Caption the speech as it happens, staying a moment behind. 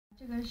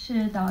这个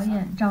是导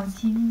演赵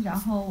青，然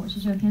后我是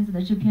这个片子的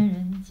制片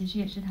人，其实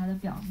也是他的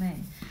表妹。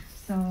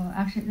So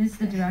actually, this is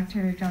the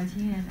director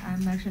ZHAO-Qing, and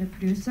I'm actually the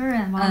producer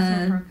and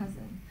also her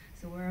cousin.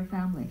 So we're a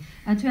family.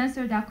 And to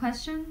answer that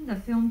question, the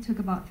film took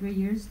about 3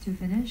 years to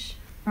finish,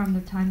 from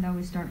the time that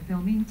we start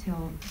filming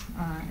till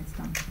it's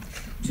done.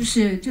 就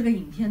是这个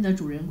影片的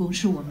主人公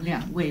是我们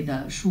2位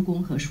的叔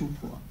公和叔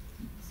婆。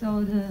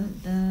So the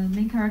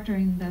main character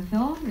in the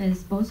film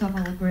is both of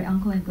our great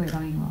uncle and great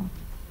aunt-in-law.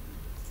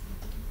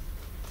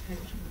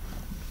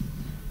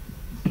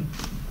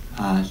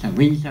 想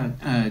问一下，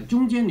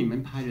中间你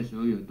们拍的时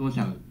候有多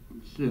少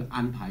是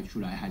安排出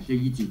来，还是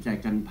一直在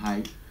跟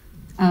拍？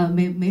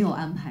没有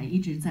安排，一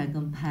直在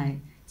跟拍。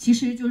其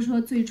实就是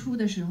说，最初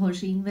的时候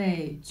是因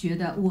为觉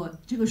得我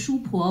这个叔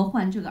婆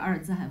患这个阿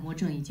尔兹海默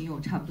症已经有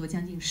差不多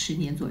将近10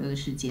年左右的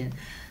时间。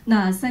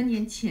那3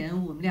年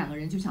前我们2个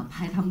人就想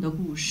拍他们的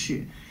故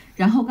事，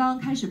然后刚刚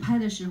开始拍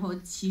的时候，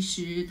其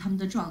实他们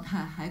的状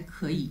态还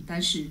可以，但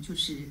是就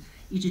是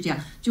一直这样，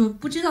就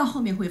不知道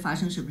后面会发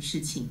生什么事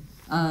情。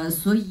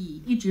所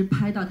以一直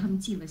拍到他们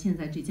进了现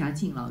在这家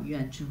敬老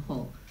院之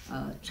后，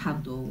差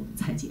不多我们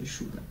才结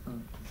束的。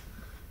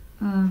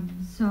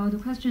So the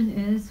question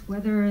is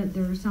whether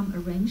there are some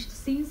arranged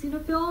scenes in the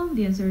film.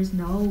 The answer is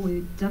no.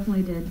 We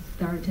definitely did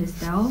Director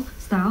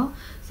ZHAO-style.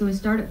 So we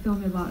started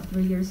filming about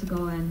 3 years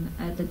ago, and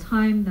at the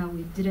time that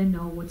we didn't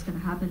know what's going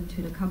to happen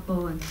to the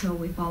couple until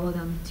we follow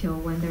them till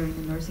when they're in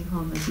the nursing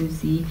home, as you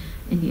see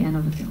in the end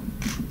of the film.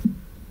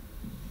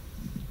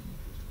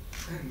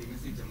 你们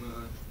是怎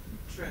么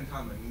劝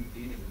他们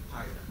给你们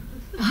拍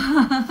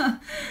的？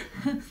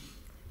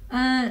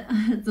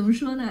怎么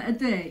说呢？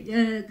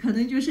对，可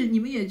能就是你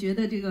们也觉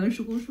得这个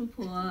叔公叔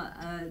婆，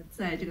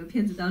在这个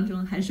片子当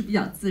中还是比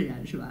较自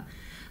然，是吧？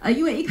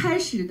因为一开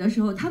始的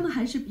时候，他们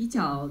还是比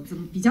较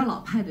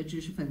老派的知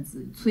识分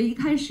子，所以一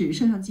开始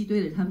摄像机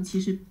对着他们，其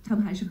实他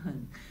们还是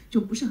就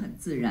不是很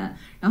自然。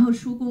然后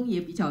叔公也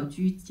比较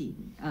拘谨，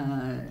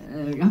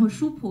然后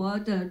叔婆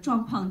的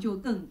状况就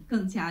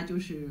更加就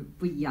是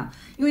不一样，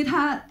因为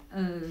他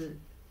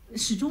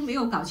始终没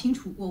有搞清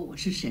楚过我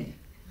是谁。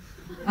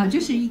这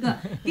是一个。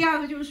第二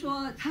个就是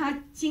说，他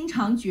经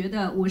常觉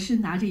得我是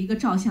拿着一个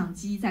照相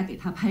机在给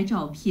他拍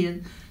照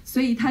片，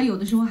所以他有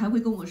的时候还会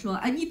跟我说：“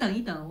哎，你等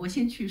一等，我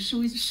先去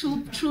梳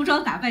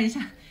妆打扮一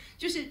下。”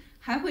就是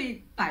还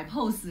会摆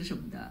pose 什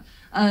么的。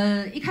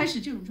一开始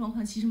这种状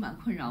况其实蛮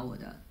困扰我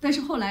的，但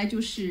是后来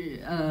就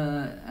是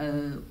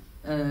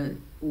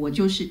我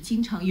就是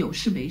经常有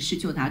事没事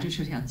就拿着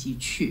摄像机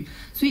去，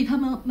所以他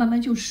们慢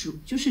慢就熟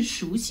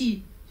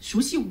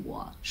悉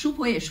我，叔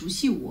婆也熟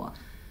悉我。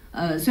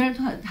虽然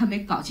他没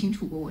搞清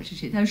楚过我是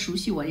谁，但是熟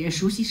悉我，也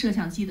熟悉摄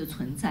像机的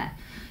存在。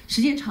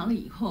时间长了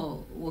以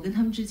后，我跟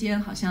他们之间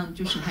好像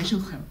就是还是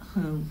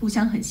很互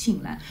相很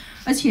信赖。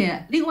而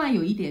且另外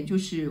有一点就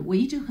是，我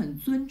一直很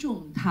尊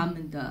重他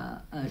们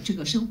的这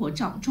个生活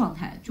状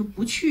态，就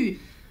不去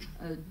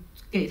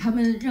给他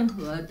们任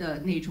何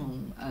的那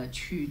种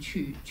去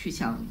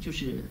想就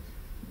是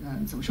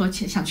怎么说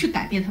想去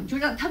改变他们，就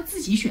让他们自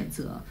己选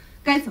择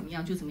该怎么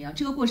样就怎么样。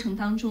这个过程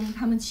当中，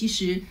他们其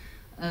实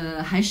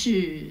还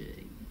是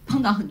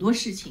碰到很多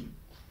事情，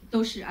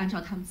都是按照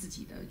他们自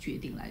己的决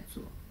定来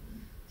做。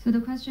So the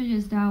question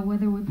is that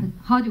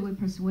how do we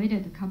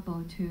persuaded the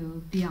couple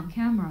to be on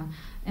camera?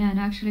 And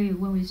actually,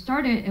 when we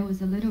started, it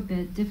was a little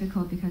bit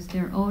difficult because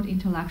they're old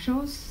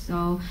intellectuals,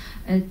 so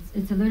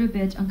it's a little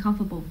bit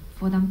uncomfortable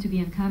for them to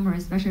be on camera,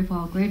 especially for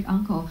our great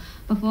uncle.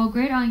 But for our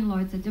great aunt-in-law,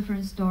 it's a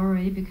different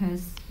story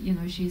because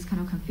she's kind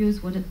of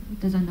confused,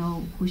 doesn't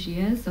know who she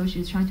is, so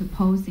she's trying to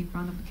pose in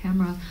front of the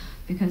camera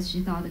because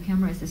she thought the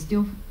camera is a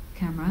still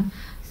camera.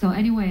 So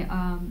anyway,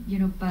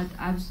 but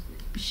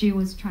she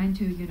was trying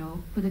to,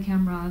 put the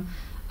camera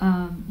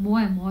more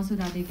and more so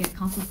that they get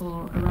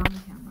comfortable around the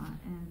camera.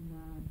 And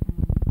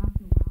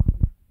after a while,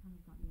 they kind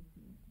of got used to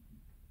it.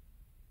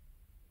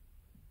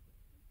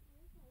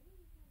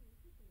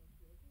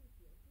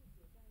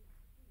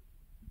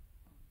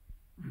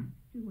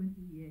 这个问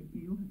题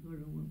也有很多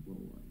人问过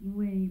我，因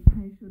为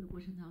拍摄的过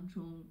程当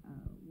中，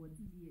我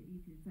自己也一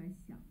直在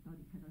想，到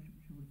底拍到什么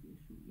时候结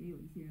束。也有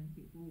一些人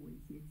给过我一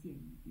些建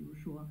议，比如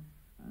说，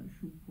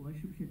叔婆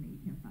是不是哪一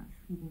天把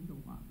叔公都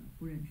忘了，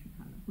不认识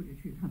他了，或者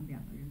是他们2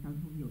个人当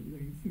中有一个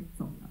人先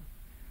走了。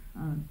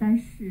但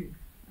是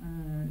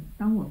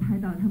当我拍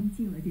到他们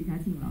进了这家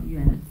敬老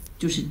院，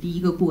就是第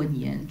一个过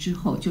年之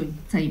后，就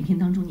在影片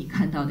当中你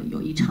看到的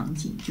有一场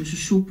景，就是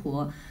叔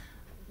婆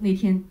那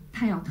天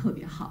太阳特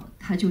别好，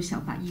她就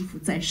想把衣服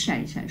再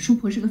晒一晒。叔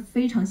婆是个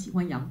非常喜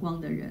欢阳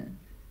光的人，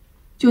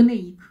就那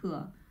一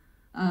刻，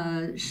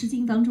诗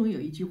经当中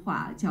有一句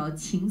话叫“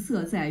琴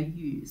瑟在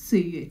御，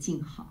岁月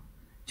静好”。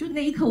就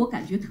那一刻我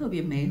感觉特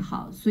别美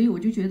好，所以我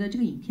就觉得这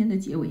个影片的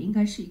结尾应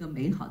该是一个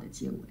美好的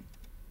结尾，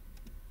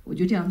我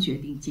就这样决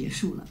定结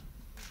束了。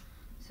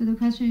So the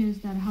question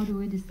is that how do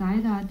we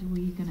decide that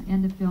we're gonna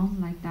end the film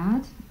like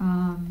that?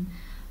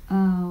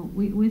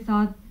 We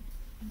thought.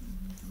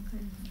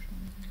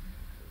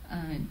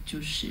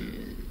 就是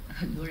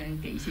很多人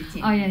给一些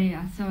建议。Oh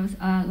yeah. So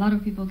a lot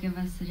of people give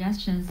us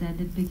suggestions at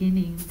the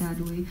beginning that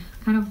we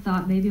kind of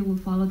thought maybe we'll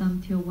follow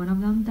them till one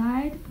of them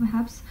died,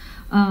 perhaps,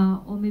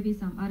 or maybe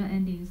some other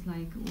endings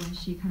like when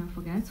she kind of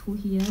forgets who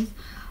he is.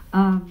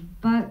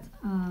 But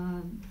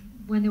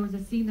when there was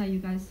a scene that you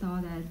guys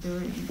saw that there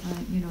were,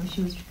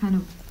 she was kind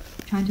of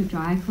trying to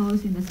dry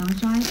clothes in the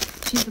sunshine.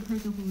 She's the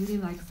person who really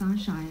likes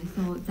sunshine,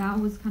 so that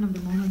was kind of the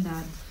moment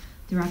that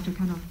director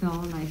kind of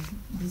felt like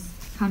this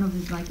kind of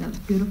is like a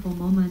beautiful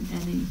moment,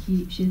 and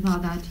she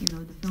thought that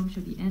the film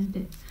should end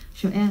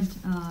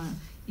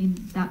in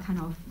that kind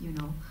of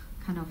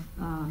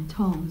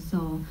tone.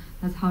 So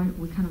that's how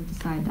we kind of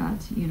decide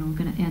that we're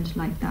gonna end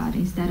like that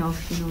instead of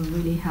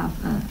really have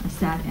a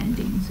sad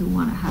ending. So we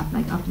want to have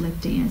like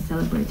uplifting and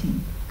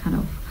celebrating kind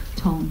of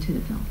tone to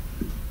the film.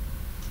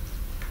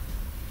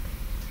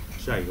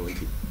 下一个问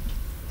题。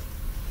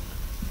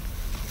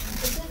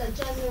Is it a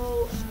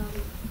general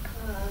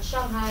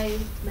Shanghai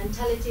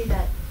mentality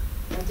that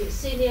the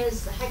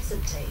seniors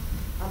hesitate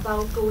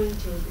about going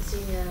to the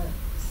senior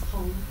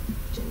home?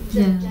 Is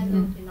it a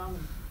general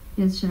phenomenon?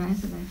 Yes, should I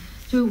answer that?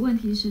 就问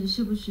题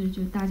是不是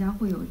就大家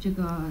会有这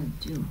个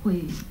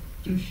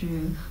就是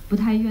不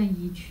太愿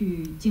意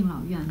去敬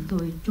老院？作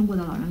为中国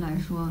的老人来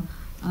说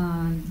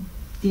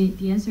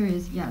，the answer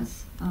is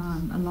yes.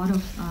 A lot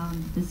of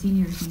the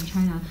seniors in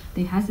China,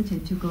 they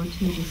hesitate to go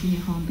to the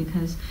senior home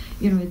because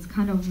it's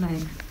kind of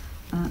like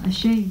a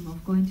shame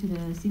of going to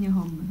the senior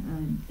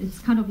home. It's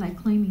kind of like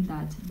claiming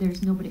that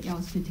there's nobody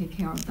else to take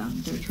care of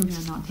them. Their children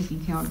are not taking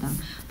care of them.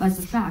 But as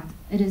a fact,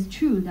 it is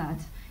true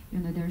that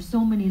there are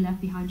so many left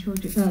behind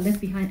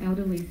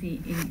elderly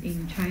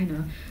in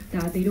China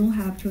that they don't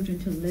have children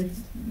to live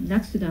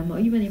next to them, or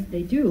even if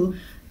they do,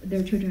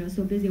 their children are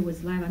so busy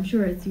with life. I'm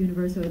sure it's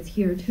universal. It's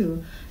here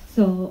too.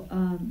 So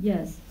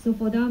yes, so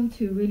for them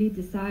to really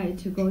decide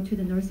to go to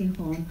the nursing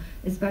home,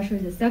 especially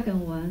the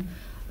second one,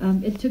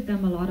 it took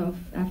them a lot of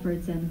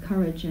efforts and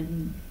courage,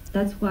 and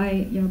that's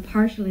why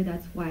partially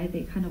that's why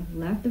they kind of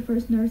left the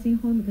first nursing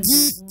home, because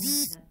they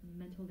weren't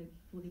mentally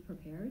fully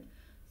prepared.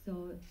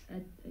 So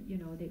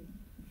they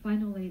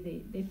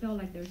finally they felt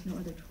like there's no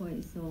other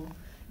choice. So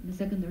in the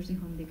second nursing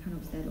home, they kind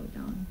of settled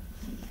down.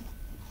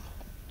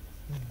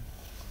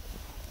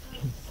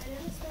 I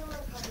noticed there were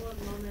a couple of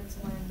moments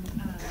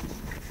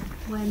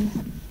when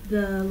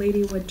the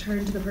lady would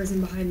turn to the person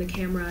behind the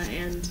camera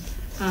and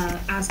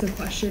ask a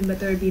question, but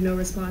there would be no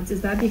response.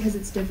 Is that because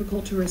it's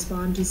difficult to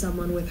respond to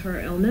someone with her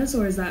illness,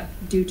 or is that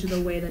due to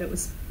the way that it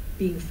was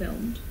being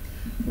filmed?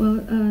 Well,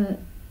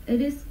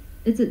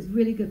 it's a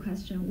really good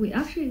question. We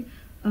actually,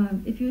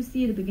 if you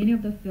see at the beginning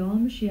of the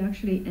film, she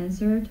actually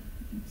answered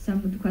some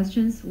of the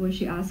questions where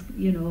she asked,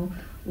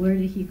 where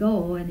did he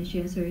go? And she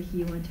answered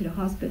he went to the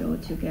hospital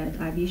to get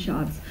IV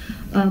shots.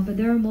 But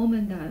there are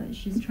moments that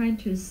she's trying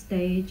to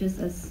stay just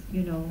as,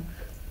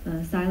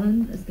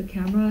 silent as the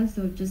camera,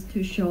 so just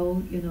to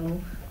show,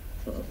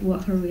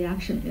 what her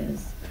reaction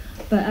is.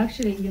 But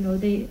actually,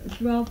 they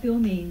throughout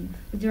filming,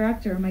 the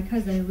director, my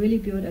cousin, really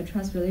built a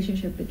trust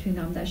relationship between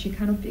them that she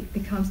kind of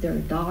becomes their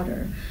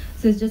daughter.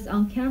 So it's just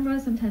on camera,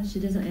 sometimes she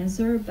doesn't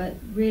answer, but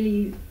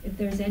really, if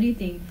there's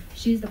anything,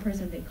 she's the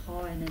person they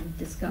call and then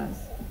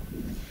discuss.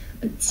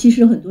 其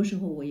实很多时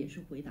候我也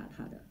是回答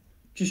他的，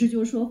只是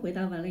就是说回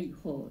答完了以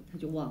后他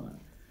就忘了。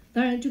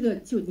当然，这个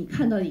就你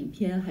看到的影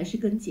片还是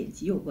跟剪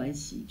辑有关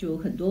系，就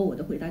很多我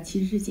的回答其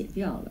实是剪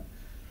掉了。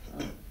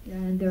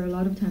And there are a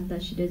lot of times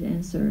that she did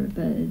answer,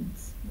 but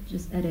it's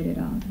just edited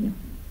out. Yeah.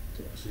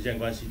 时间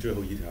关系，最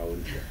后一条问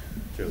题，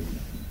最后一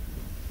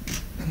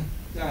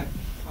条。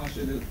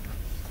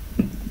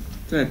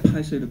在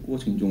拍摄的过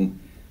程中，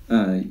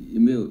有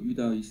没有遇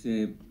到一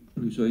些，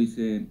比如说一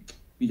些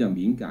比较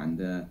敏感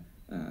的，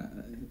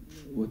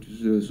我就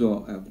是说，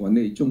国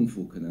内政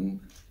府可能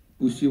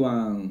不希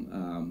望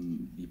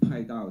你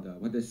拍到的，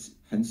或者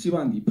很希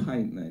望你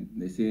拍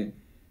哪些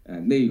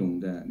内容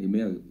的，你没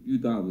有遇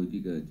到的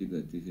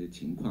这些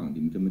情况，你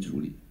们怎么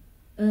处理？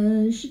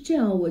是这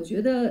样，我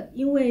觉得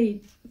因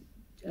为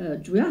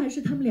主要还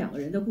是他们两个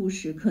人的故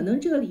事，可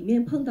能这个里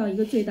面碰到一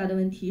个最大的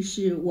问题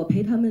是我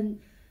陪他们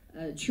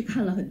去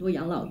看了很多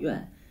养老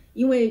院，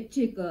因为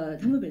这个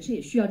他们本身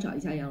也需要找一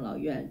家养老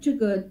院，这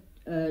个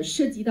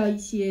涉及到一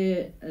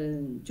些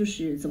就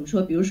是怎么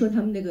说，比如说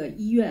他们那个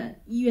医院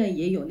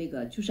也有那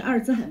个就是阿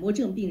尔兹海默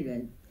症病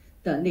人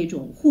的那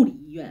种护理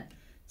医院，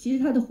其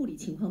实他的护理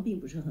情况并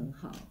不是很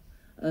好，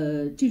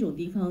这种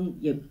地方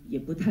也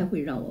不太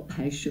会让我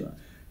拍摄。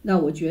那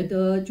我觉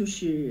得就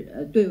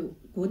是对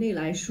国内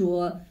来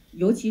说，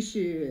尤其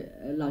是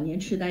老年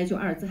痴呆就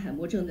阿尔兹海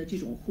默症的这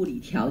种护理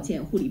条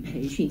件、护理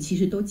培训，其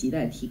实都亟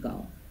待提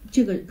高。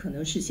这个可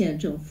能是现在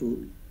政府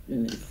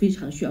非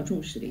常需要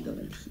重视的一个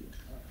问题。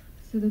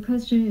So the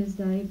question is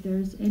that if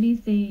there's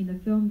anything in the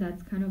film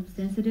that's kind of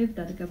sensitive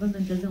that the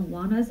government doesn't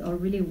want us or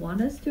really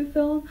want us to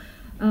film,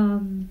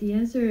 the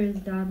answer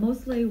is that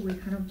mostly we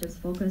kind of just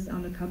focus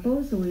on the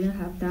couple, so we didn't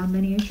have that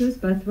many issues.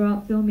 But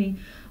throughout filming,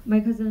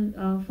 my cousin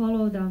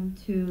followed them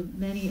to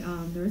many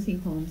nursing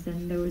homes,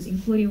 and there was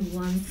including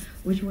one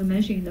which we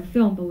mentioned in the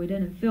film, but we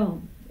didn't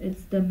film.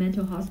 it's the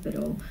mental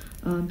hospital,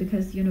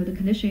 because the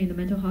condition in the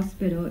mental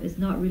hospital is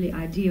not really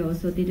ideal,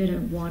 so they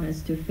didn't want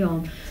us to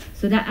film.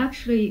 So that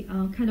actually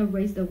kind of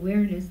raised the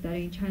awareness that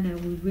in China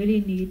we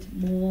really need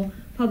more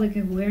public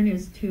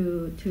awareness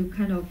to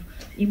kind of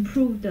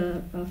improve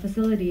the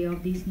facility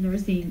of these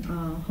nursing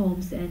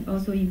homes and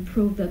also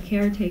improve the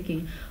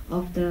caretaking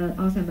of the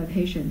Alzheimer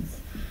patients.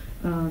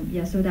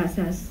 Yeah, so that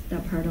says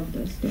that part of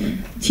the story.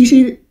 其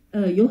实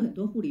有很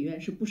多护理院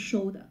是不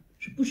收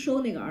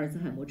那个阿尔兹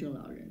海默症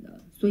老人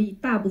的，所以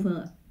大部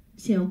分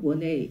现在国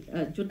内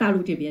就大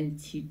陆这边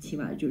起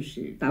码就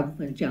是大部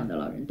分这样的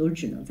老人都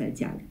只能在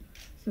家里。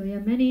So yeah,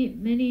 many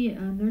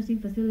nursing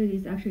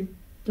facilities actually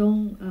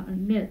don't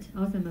admit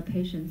Alzheimer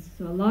patients.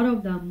 So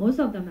most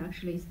of them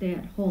actually stay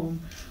at home,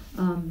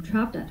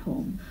 trapped at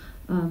home.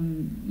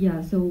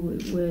 Yeah, so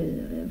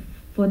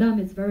for them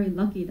it's very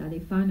lucky that they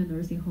find a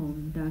nursing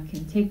home that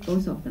can take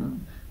both of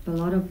them. But a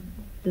lot of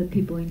the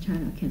people in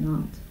China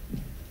cannot.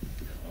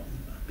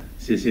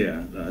 谢谢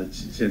啊，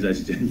现在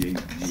时间已经够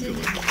了，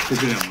谢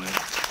谢两位，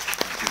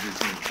谢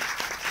谢。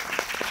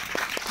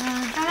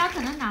大家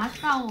可能拿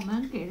到我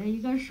们给的一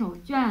个手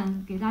绢，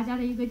给大家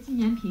的一个纪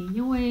念品，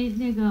因为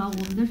那个我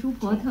们的叔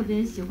婆特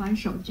别喜欢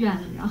手绢，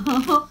然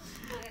后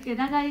给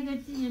大家一个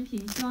纪念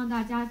品，希望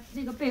大家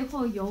那个背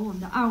后有我们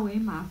的二维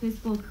码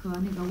Facebook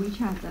和那个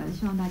WeChat 的，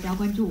希望大家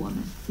关注我们，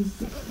谢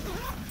谢。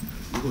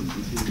如果你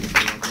不是